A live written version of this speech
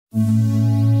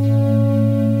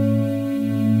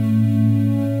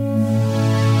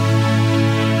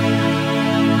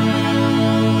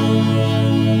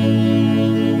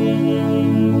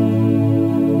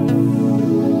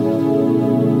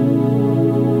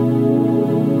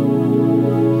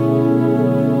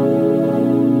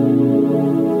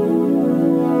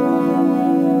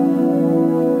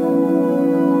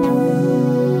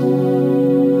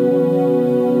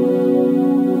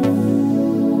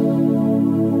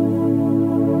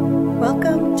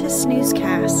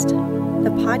Snoozecast, the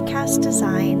podcast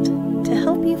designed to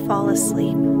help you fall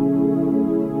asleep.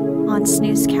 On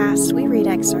Snoozecast, we read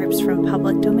excerpts from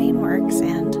public domain works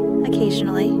and,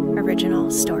 occasionally, original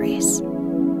stories.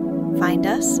 Find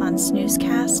us on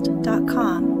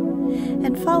snoozecast.com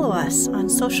and follow us on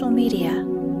social media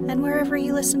and wherever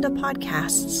you listen to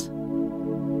podcasts.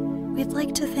 We'd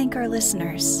like to thank our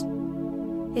listeners.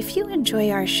 If you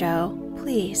enjoy our show,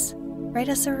 please write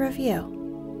us a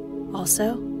review.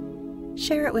 Also,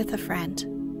 share it with a friend.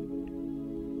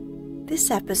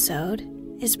 This episode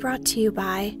is brought to you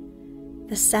by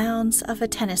the sounds of a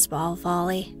tennis ball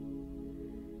volley.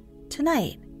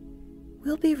 Tonight,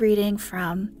 we'll be reading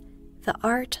from The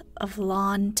Art of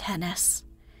Lawn Tennis,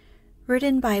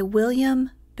 written by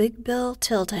William Big Bill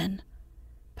Tilden,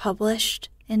 published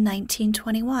in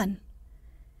 1921.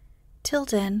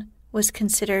 Tilden was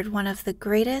considered one of the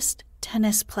greatest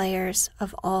tennis players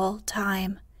of all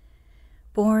time.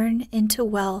 Born into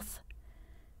wealth,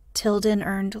 Tilden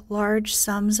earned large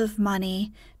sums of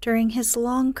money during his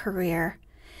long career,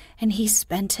 and he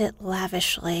spent it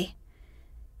lavishly,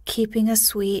 keeping a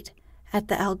suite at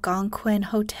the Algonquin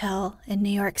Hotel in New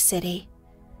York City.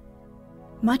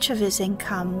 Much of his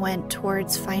income went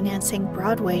towards financing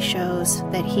Broadway shows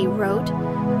that he wrote,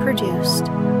 produced,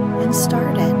 and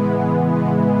starred in.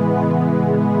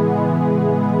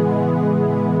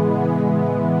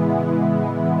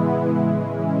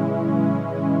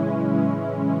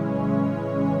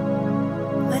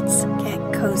 Let's get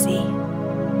cozy.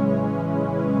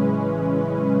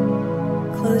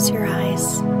 Close your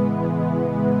eyes.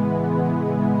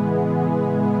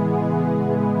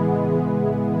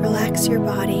 Relax your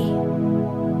body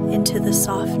into the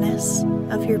softness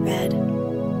of your bed.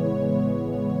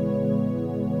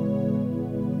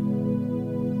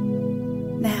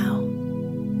 Now,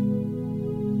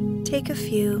 take a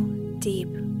few deep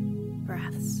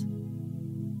breaths.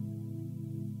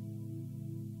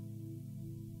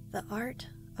 The Art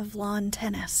of Lawn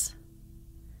Tennis.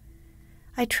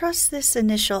 I trust this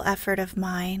initial effort of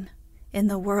mine in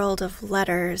the world of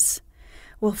letters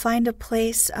will find a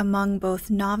place among both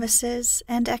novices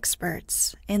and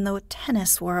experts in the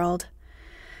tennis world.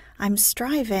 I'm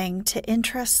striving to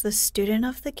interest the student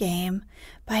of the game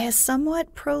by a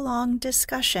somewhat prolonged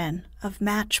discussion of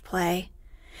match play,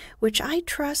 which I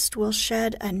trust will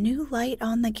shed a new light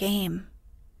on the game.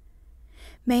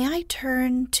 May I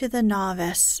turn to the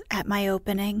novice at my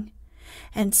opening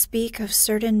and speak of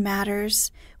certain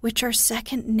matters which are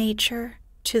second nature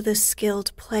to the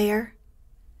skilled player?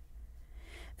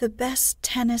 The best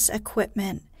tennis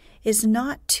equipment is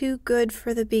not too good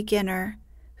for the beginner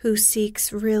who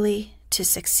seeks really to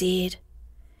succeed.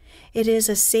 It is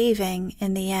a saving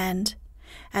in the end,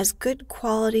 as good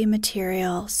quality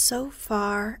material so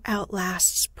far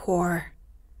outlasts poor.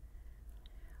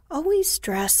 Always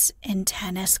dress in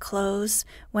tennis clothes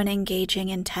when engaging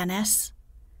in tennis.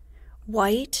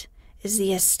 White is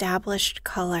the established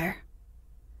color.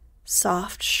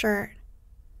 Soft shirt,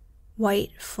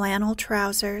 white flannel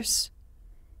trousers,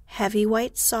 heavy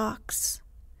white socks,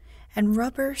 and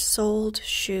rubber-soled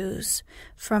shoes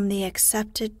from the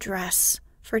accepted dress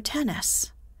for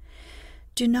tennis.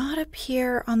 Do not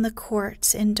appear on the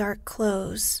courts in dark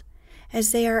clothes,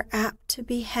 as they are apt to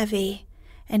be heavy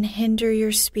and hinder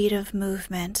your speed of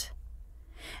movement.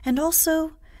 And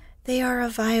also, they are a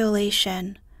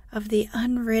violation of the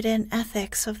unwritten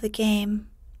ethics of the game.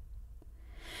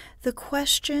 The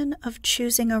question of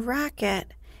choosing a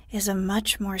racket is a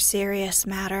much more serious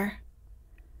matter.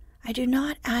 I do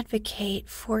not advocate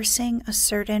forcing a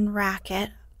certain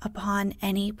racket upon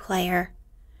any player.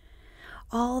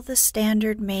 All the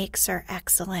standard makes are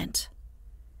excellent.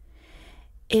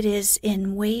 It is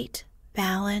in weight,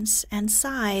 balance, and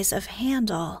size of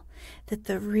handle that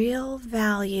the real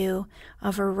value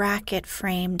of a racket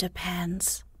frame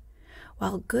depends,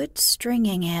 while good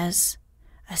stringing is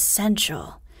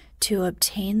essential to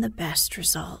obtain the best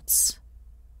results.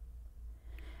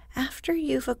 After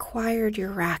you've acquired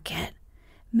your racket,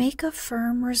 make a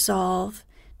firm resolve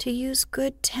to use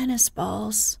good tennis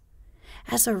balls,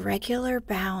 as a regular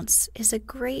bounce is a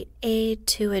great aid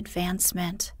to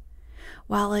advancement,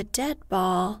 while a dead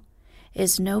ball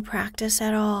is no practice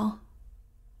at all.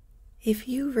 If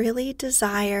you really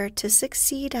desire to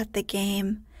succeed at the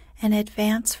game and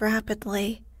advance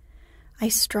rapidly, I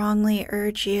strongly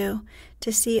urge you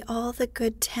to see all the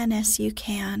good tennis you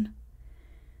can.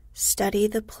 Study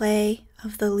the play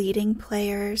of the leading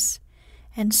players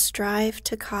and strive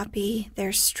to copy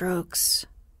their strokes.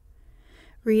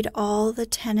 Read all the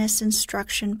tennis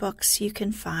instruction books you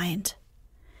can find.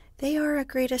 They are a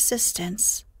great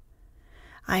assistance.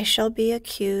 I shall be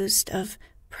accused of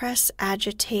press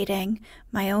agitating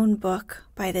my own book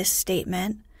by this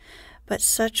statement, but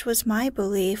such was my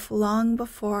belief long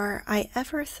before I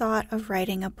ever thought of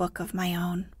writing a book of my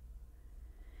own.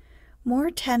 More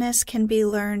tennis can be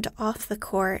learned off the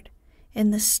court,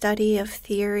 in the study of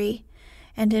theory,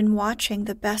 and in watching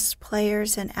the best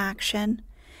players in action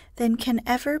than can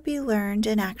ever be learned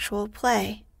in actual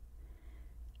play.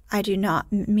 I do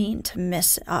not mean to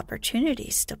miss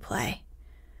opportunities to play.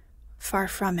 Far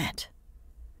from it.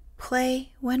 Play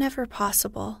whenever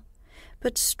possible,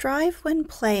 but strive when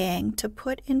playing to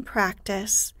put in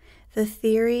practice the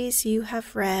theories you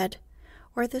have read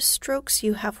or the strokes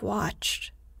you have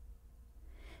watched.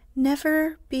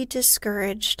 Never be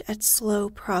discouraged at slow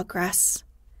progress.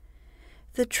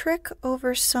 The trick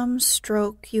over some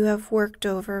stroke you have worked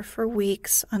over for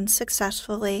weeks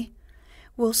unsuccessfully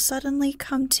will suddenly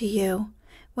come to you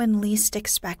when least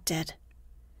expected.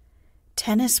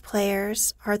 Tennis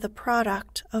players are the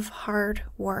product of hard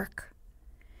work.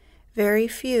 Very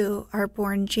few are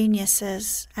born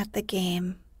geniuses at the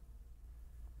game.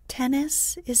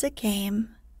 Tennis is a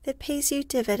game that pays you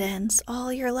dividends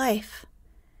all your life.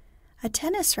 A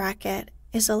tennis racket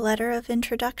is a letter of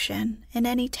introduction in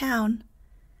any town.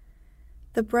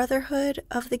 The brotherhood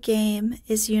of the game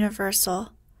is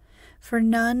universal, for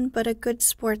none but a good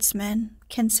sportsman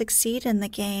can succeed in the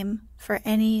game for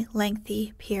any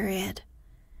lengthy period.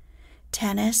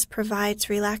 Tennis provides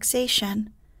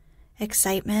relaxation,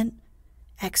 excitement,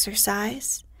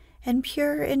 exercise, and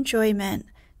pure enjoyment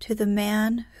to the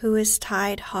man who is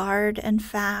tied hard and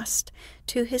fast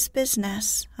to his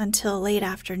business until late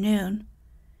afternoon.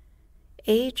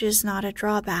 Age is not a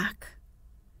drawback.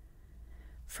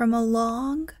 From a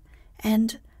long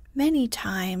and many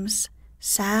times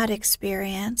sad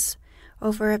experience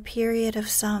over a period of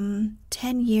some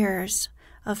 10 years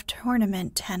of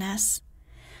tournament tennis,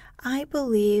 I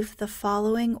believe the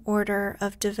following order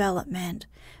of development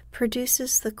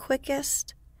produces the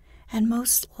quickest and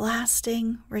most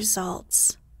lasting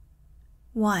results.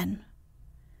 1.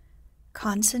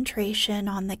 Concentration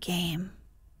on the game.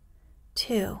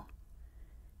 2.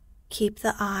 Keep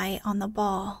the eye on the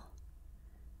ball.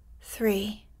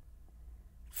 3.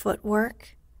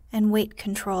 Footwork and weight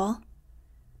control.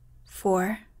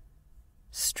 4.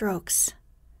 Strokes.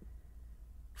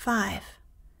 5.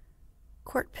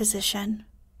 Court position.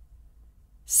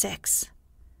 6.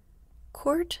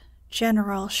 Court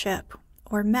generalship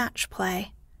or match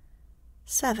play.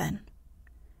 7.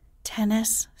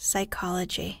 Tennis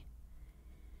psychology.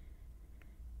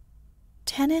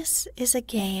 Tennis is a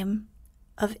game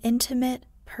of intimate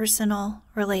personal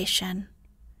relation.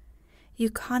 You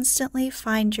constantly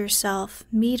find yourself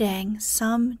meeting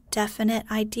some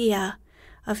definite idea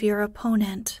of your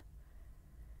opponent.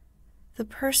 The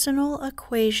personal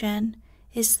equation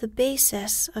is the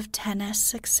basis of tennis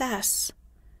success.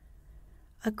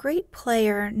 A great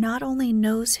player not only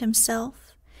knows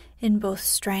himself in both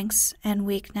strengths and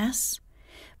weakness,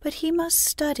 but he must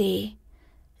study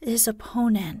his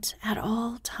opponent at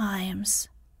all times.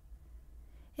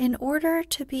 In order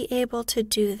to be able to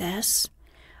do this,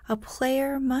 a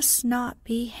player must not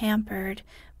be hampered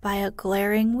by a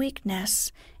glaring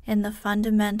weakness in the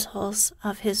fundamentals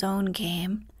of his own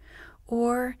game,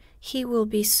 or he will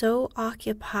be so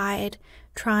occupied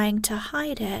trying to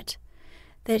hide it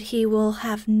that he will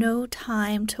have no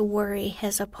time to worry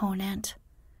his opponent.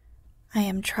 I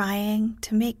am trying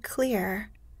to make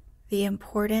clear the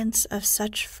importance of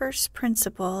such first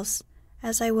principles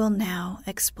as I will now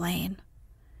explain.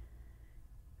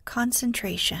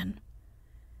 Concentration.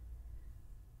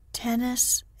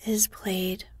 Tennis is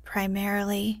played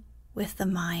primarily with the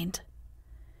mind.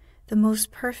 The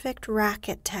most perfect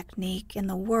racket technique in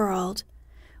the world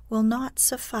will not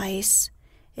suffice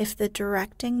if the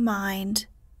directing mind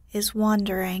is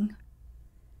wandering.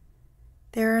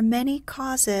 There are many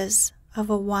causes of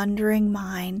a wandering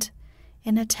mind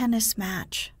in a tennis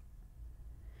match.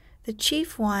 The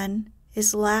chief one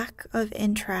is lack of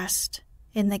interest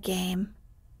in the game.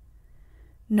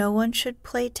 No one should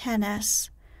play tennis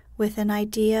with an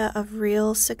idea of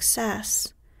real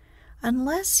success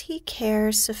unless he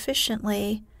cares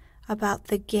sufficiently about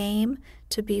the game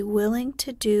to be willing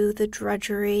to do the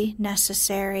drudgery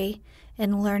necessary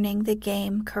in learning the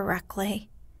game correctly.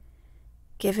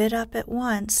 Give it up at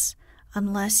once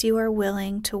unless you are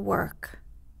willing to work.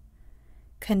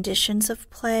 Conditions of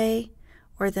play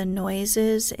or the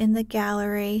noises in the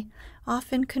gallery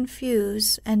often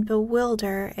confuse and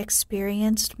bewilder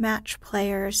experienced match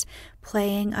players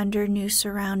playing under new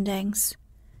surroundings.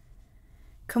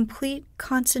 Complete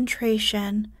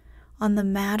concentration on the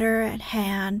matter at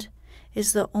hand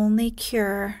is the only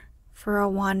cure for a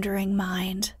wandering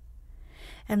mind,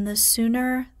 and the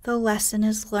sooner the lesson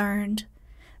is learned,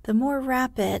 the more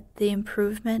rapid the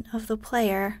improvement of the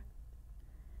player.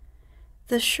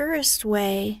 The surest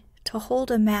way to hold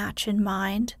a match in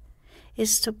mind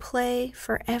is to play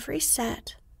for every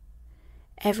set,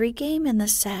 every game in the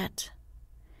set,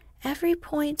 every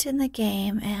point in the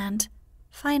game, and,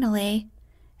 finally,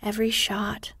 every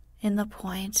shot in the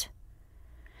point.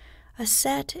 A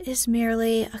set is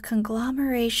merely a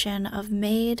conglomeration of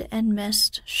made and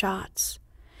missed shots,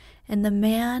 and the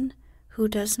man who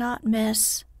does not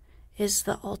miss is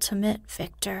the ultimate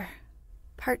victor.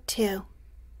 Part 2.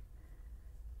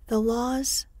 The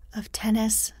Laws of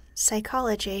Tennis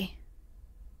Psychology.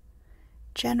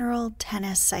 General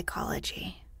tennis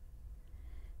psychology.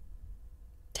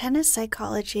 Tennis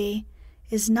psychology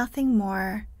is nothing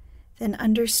more than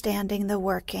understanding the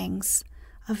workings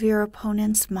of your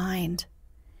opponent's mind,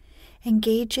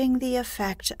 engaging the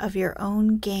effect of your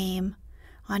own game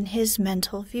on his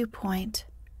mental viewpoint,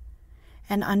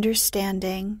 and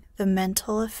understanding the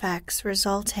mental effects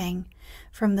resulting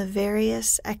from the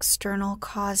various external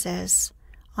causes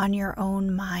on your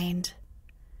own mind.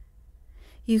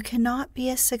 You cannot be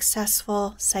a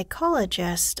successful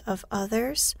psychologist of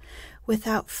others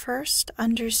without first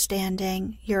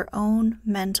understanding your own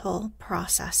mental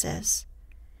processes.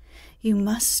 You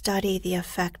must study the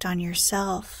effect on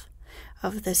yourself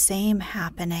of the same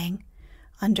happening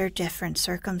under different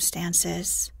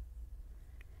circumstances.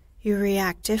 You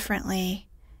react differently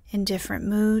in different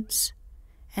moods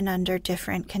and under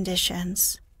different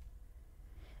conditions.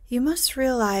 You must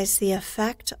realize the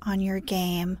effect on your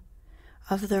game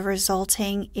of the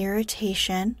resulting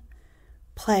irritation,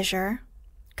 pleasure,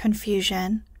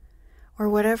 confusion, or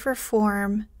whatever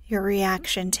form your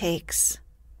reaction takes.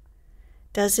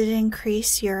 Does it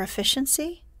increase your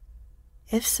efficiency?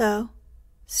 If so,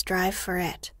 strive for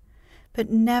it, but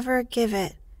never give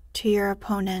it to your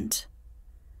opponent.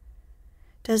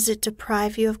 Does it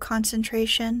deprive you of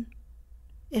concentration?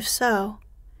 If so,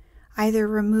 either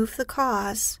remove the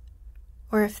cause,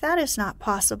 or if that is not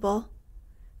possible,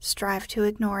 strive to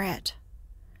ignore it.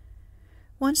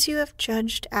 Once you have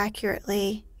judged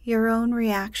accurately your own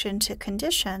reaction to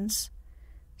conditions,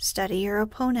 study your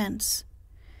opponents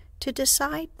to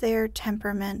decide their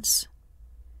temperaments.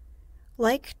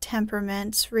 Like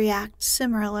temperaments react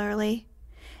similarly,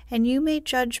 and you may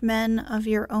judge men of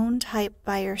your own type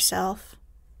by yourself.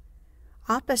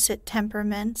 Opposite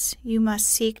temperaments you must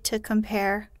seek to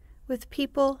compare with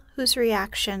people whose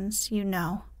reactions you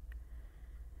know.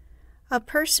 A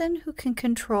person who can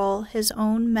control his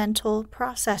own mental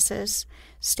processes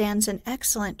stands an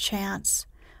excellent chance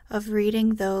of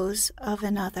reading those of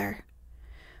another,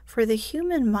 for the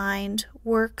human mind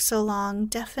works along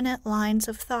definite lines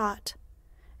of thought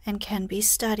and can be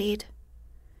studied.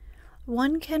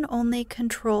 One can only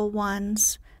control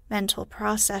one's mental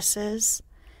processes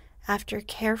after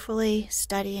carefully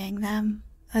studying them.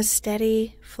 A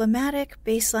steady, phlegmatic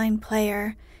baseline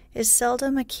player is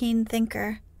seldom a keen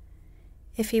thinker.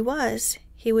 If he was,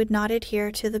 he would not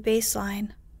adhere to the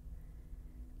baseline.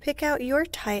 Pick out your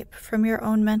type from your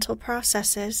own mental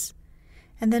processes,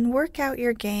 and then work out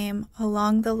your game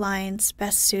along the lines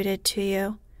best suited to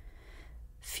you.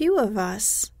 Few of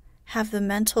us have the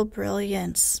mental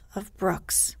brilliance of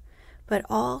Brooks, but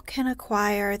all can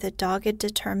acquire the dogged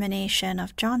determination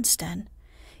of Johnston,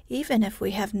 even if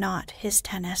we have not his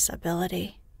tennis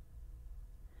ability.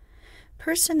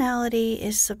 Personality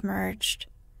is submerged.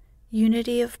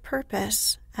 Unity of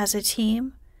purpose as a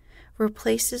team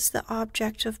replaces the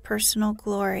object of personal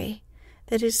glory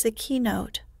that is the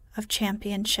keynote of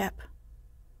championship.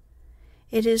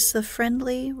 It is the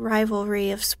friendly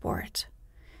rivalry of sport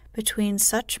between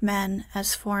such men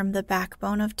as form the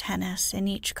backbone of tennis in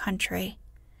each country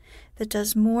that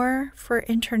does more for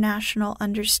international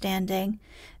understanding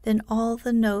than all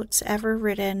the notes ever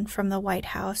written from the White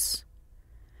House.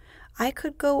 I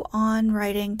could go on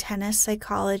writing tennis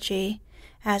psychology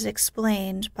as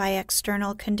explained by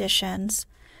external conditions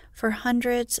for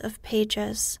hundreds of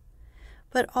pages,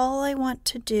 but all I want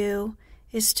to do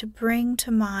is to bring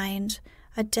to mind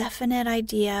a definite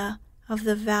idea of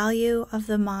the value of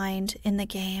the mind in the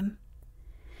game.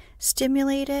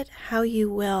 Stimulate it how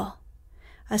you will.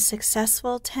 A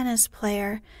successful tennis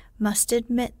player must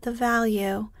admit the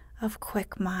value of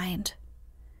quick mind.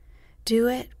 Do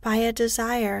it by a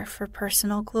desire for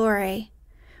personal glory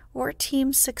or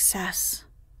team success,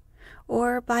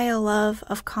 or by a love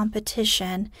of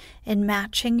competition in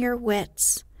matching your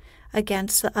wits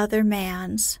against the other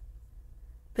man's,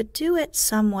 but do it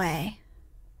some way.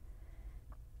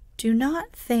 Do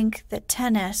not think that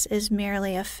tennis is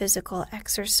merely a physical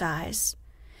exercise.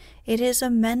 It is a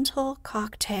mental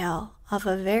cocktail of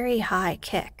a very high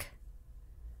kick.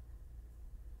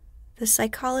 The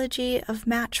psychology of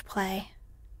match play.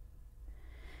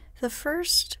 The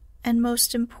first and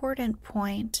most important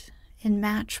point in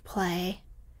match play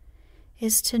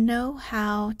is to know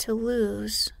how to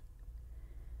lose.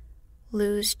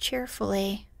 Lose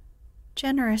cheerfully,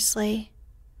 generously,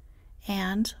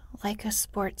 and like a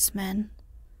sportsman.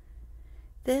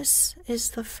 This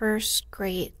is the first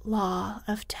great law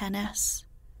of tennis,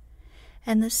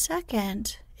 and the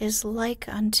second is like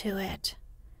unto it,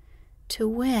 to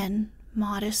win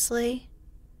modestly,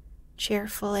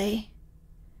 cheerfully,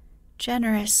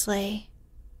 generously,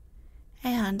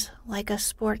 and like a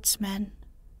sportsman.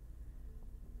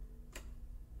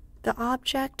 The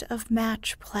object of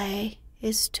match play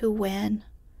is to win,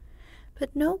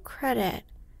 but no credit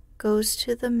goes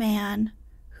to the man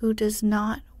who does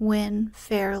not win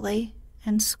fairly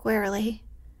and squarely.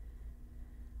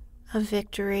 A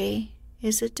victory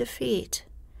is a defeat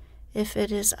if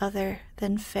it is other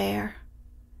than fair.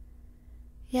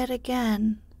 Yet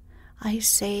again, I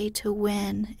say to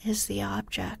win is the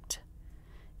object,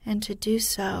 and to do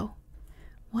so,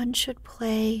 one should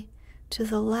play to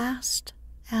the last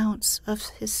ounce of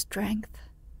his strength,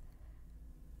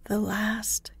 the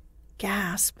last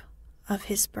gasp of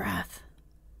his breath,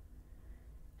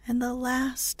 and the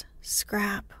last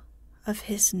scrap of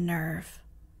his nerve.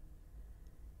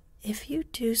 If you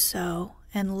do so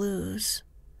and lose,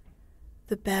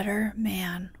 the better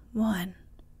man won.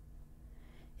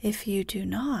 If you do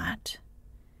not,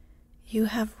 you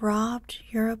have robbed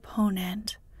your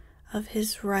opponent of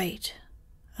his right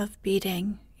of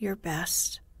beating your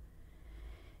best.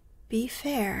 Be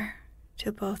fair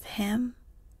to both him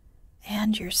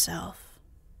and yourself.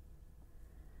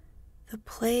 The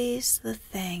play's the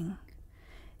thing,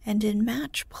 and in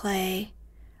match play,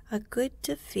 a good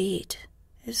defeat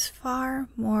is far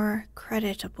more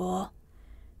creditable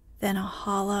than a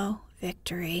hollow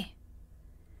victory.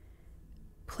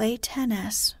 Play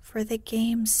tennis for the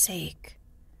game's sake.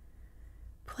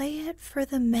 Play it for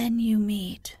the men you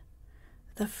meet,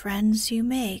 the friends you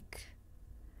make,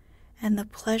 and the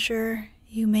pleasure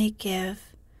you may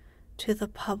give to the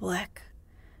public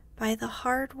by the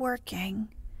hard-working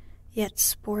yet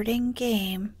sporting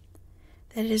game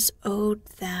that is owed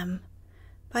them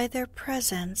by their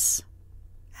presence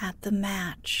at the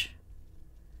match.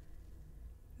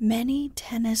 Many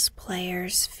tennis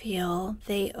players feel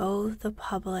they owe the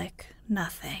public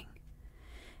nothing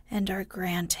and are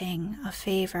granting a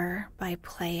favor by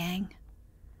playing.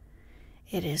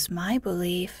 It is my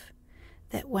belief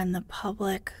that when the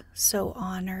public so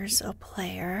honors a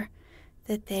player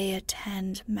that they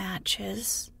attend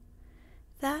matches,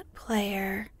 that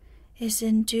player is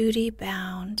in duty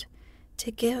bound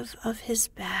to give of his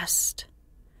best,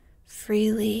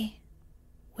 freely,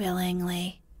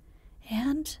 willingly,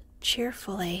 and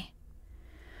cheerfully,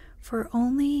 for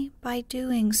only by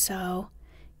doing so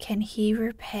can he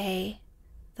repay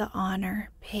the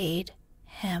honor paid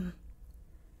him.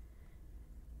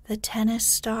 The tennis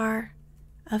star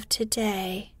of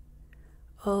today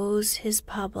owes his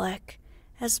public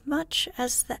as much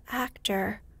as the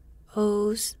actor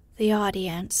owes the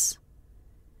audience,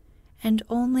 and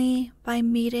only by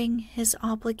meeting his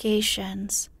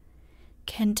obligations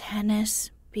can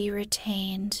tennis be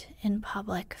retained in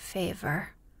public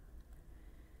favor.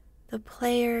 The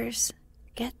players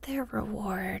get their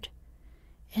reward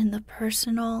in the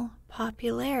personal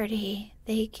popularity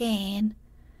they gain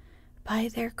by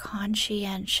their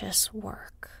conscientious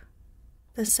work.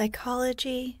 The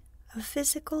psychology of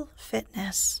physical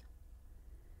fitness.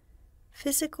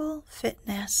 Physical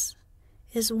fitness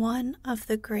is one of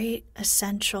the great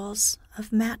essentials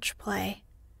of match play.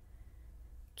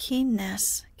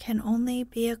 Keenness can only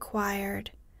be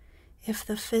acquired if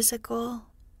the physical,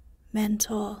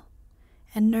 mental,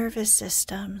 and nervous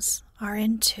systems are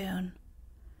in tune.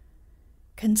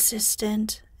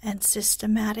 Consistent and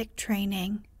systematic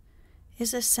training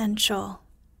is essential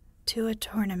to a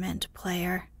tournament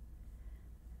player.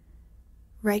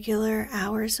 Regular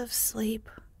hours of sleep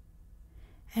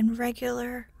and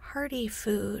regular hearty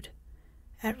food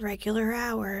at regular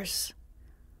hours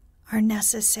are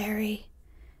necessary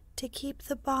to keep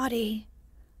the body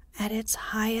at its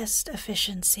highest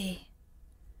efficiency.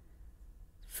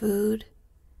 Food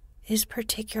is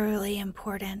particularly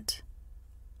important.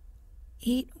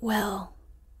 Eat well,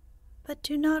 but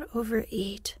do not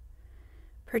overeat,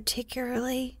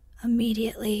 particularly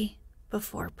immediately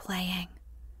before playing.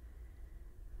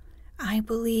 I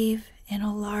believe in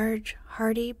a large,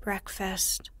 hearty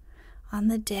breakfast on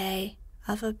the day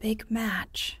of a big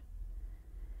match.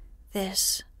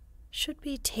 This should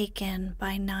be taken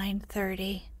by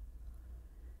 9:30.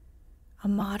 A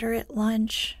moderate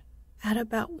lunch at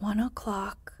about 1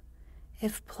 o'clock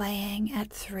if playing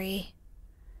at 3.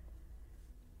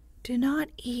 Do not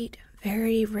eat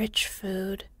very rich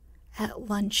food at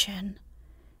luncheon,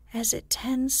 as it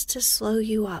tends to slow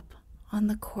you up on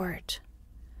the court.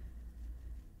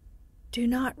 Do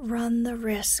not run the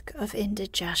risk of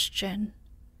indigestion,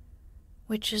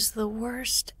 which is the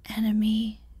worst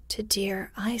enemy to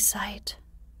dear eyesight.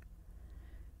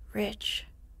 Rich,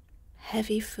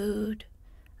 heavy food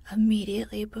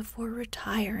immediately before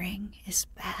retiring is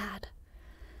bad,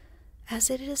 as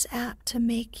it is apt to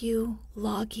make you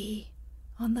loggy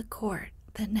on the court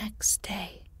the next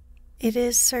day. It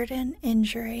is certain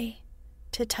injury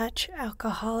to touch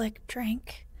alcoholic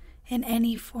drink in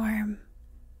any form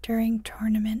during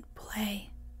tournament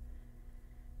play.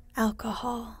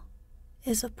 Alcohol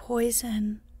is a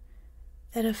poison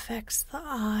that affects the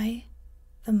eye,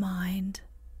 the mind,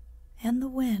 and the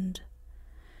wind,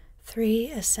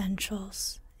 3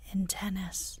 essentials in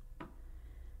tennis.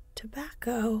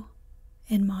 Tobacco,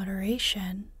 in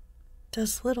moderation,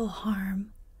 does little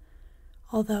harm,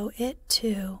 although it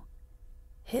too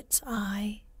hits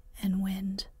eye and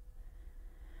wind.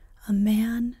 A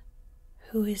man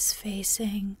who is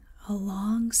facing a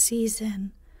long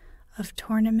season of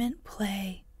tournament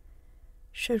play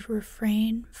should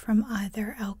refrain from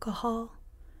either alcohol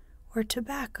or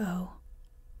tobacco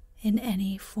in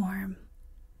any form.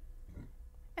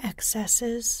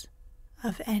 Excesses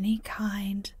of any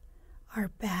kind are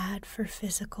bad for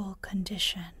physical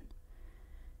condition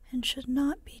and should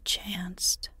not be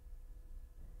chanced.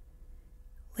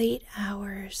 Late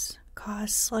hours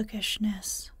cause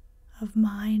sluggishness of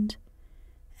mind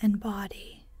and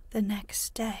body the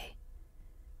next day.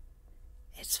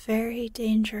 It's very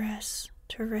dangerous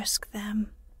to risk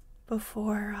them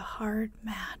before a hard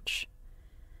match.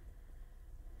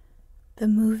 The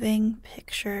moving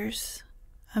pictures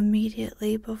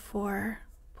immediately before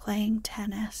playing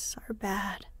tennis are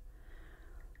bad,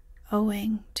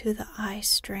 owing to the eye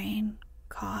strain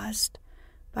caused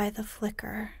by the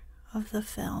flicker of the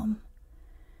film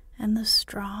and the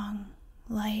strong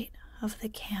light of the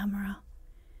camera.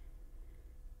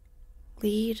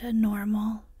 Lead a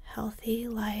normal, healthy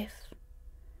life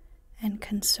and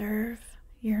conserve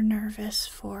your nervous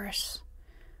force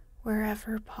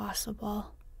wherever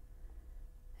possible,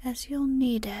 as you'll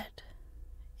need it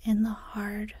in the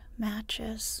hard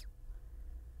matches.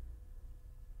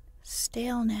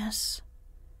 Staleness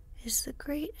is the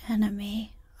great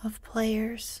enemy of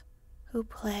players who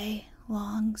play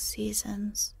long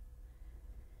seasons.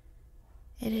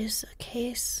 It is a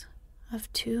case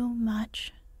of too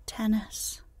much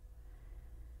tennis.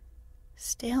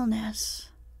 Staleness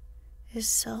is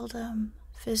seldom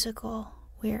physical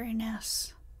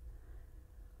weariness.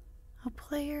 A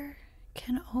player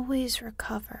can always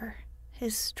recover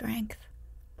his strength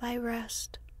by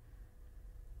rest.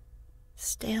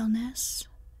 Staleness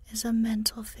is a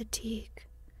mental fatigue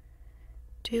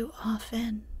due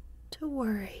often to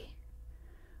worry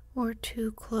or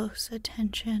too close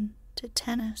attention to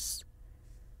tennis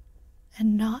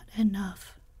and not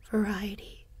enough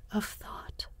variety of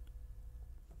thought.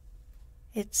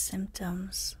 Its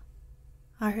symptoms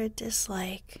are a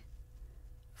dislike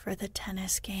for the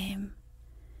tennis game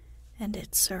and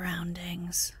its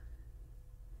surroundings,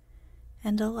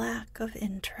 and a lack of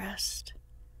interest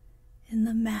in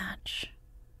the match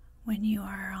when you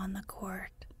are on the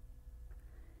court.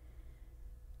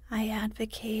 I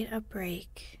advocate a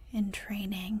break in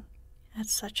training at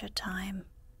such a time.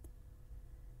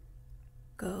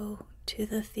 Go to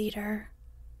the theater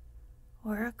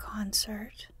or a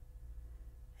concert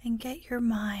and get your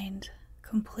mind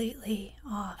completely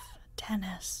off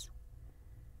tennis.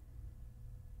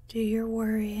 Do your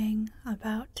worrying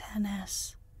about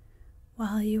tennis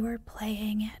while you are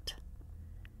playing it,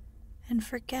 and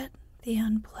forget the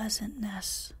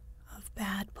unpleasantness of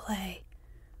bad play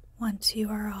once you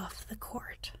are off the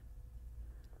court.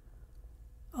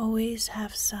 Always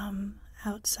have some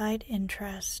outside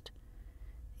interest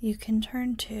you can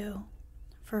turn to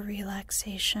for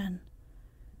relaxation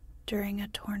during a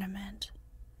tournament,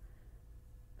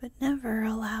 but never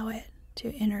allow it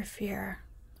to interfere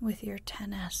with your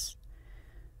tennis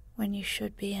when you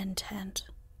should be intent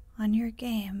on your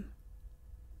game.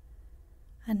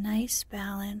 A nice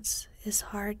balance is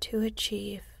hard to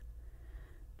achieve,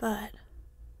 but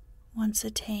once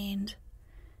attained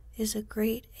is a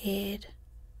great aid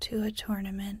to a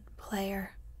tournament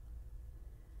player.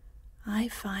 I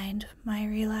find my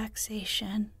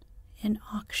relaxation in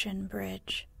auction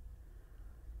bridge.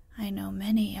 I know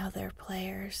many other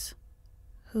players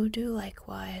who do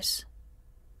likewise.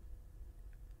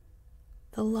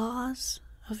 The laws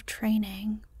of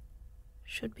training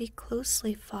should be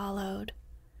closely followed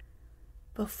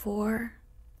before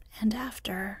and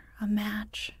after a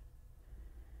match.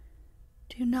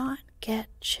 Do not get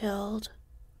chilled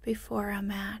before a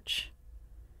match,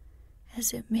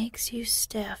 as it makes you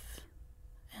stiff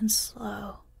and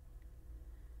slow.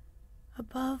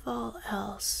 Above all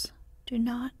else, do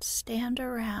not stand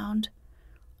around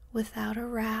without a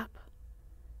wrap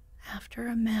after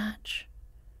a match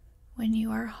when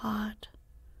you are hot,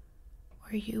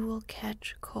 or you will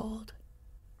catch cold.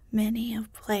 Many a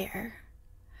player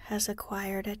has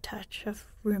acquired a touch of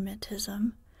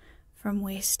rheumatism from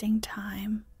wasting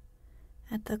time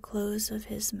at the close of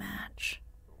his match,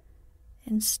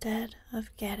 instead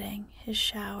of getting his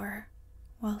shower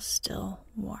while still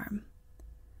warm.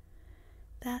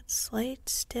 That slight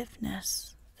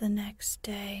stiffness the next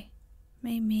day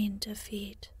may mean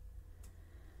defeat.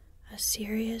 A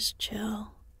serious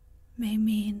chill may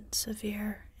mean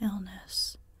severe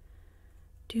illness.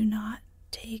 Do not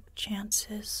take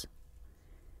chances.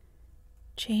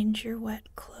 Change your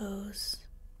wet clothes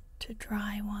to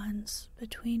dry ones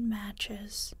between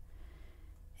matches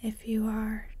if you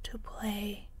are to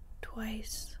play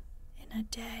twice in a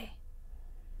day.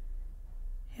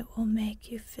 It will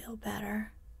make you feel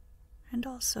better and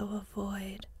also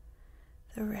avoid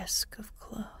the risk of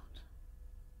cold.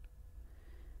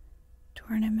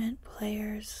 Tournament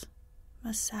players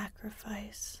must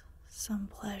sacrifice some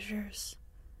pleasures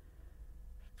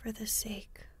for the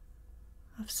sake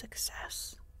of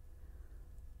success.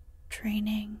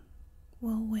 Training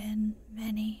will win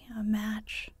many a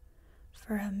match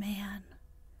for a man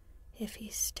if he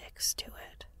sticks to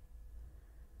it.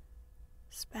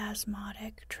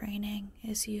 Spasmodic training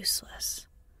is useless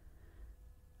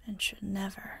and should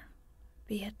never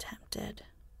be attempted.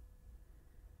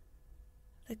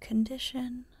 The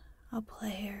condition a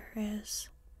player is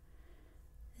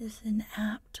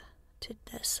inapt to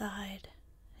decide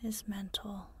his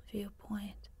mental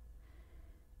viewpoint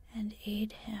and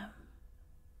aid him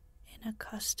in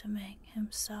accustoming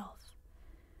himself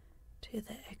to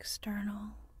the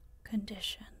external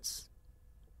conditions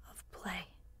of play.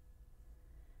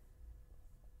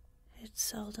 It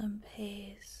seldom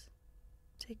pays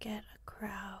to get a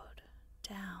crowd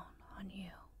down on you.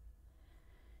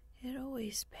 It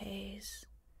always pays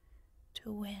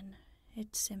to win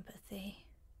its sympathy.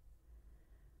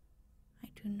 I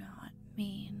do not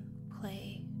mean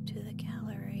play to the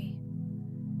gallery,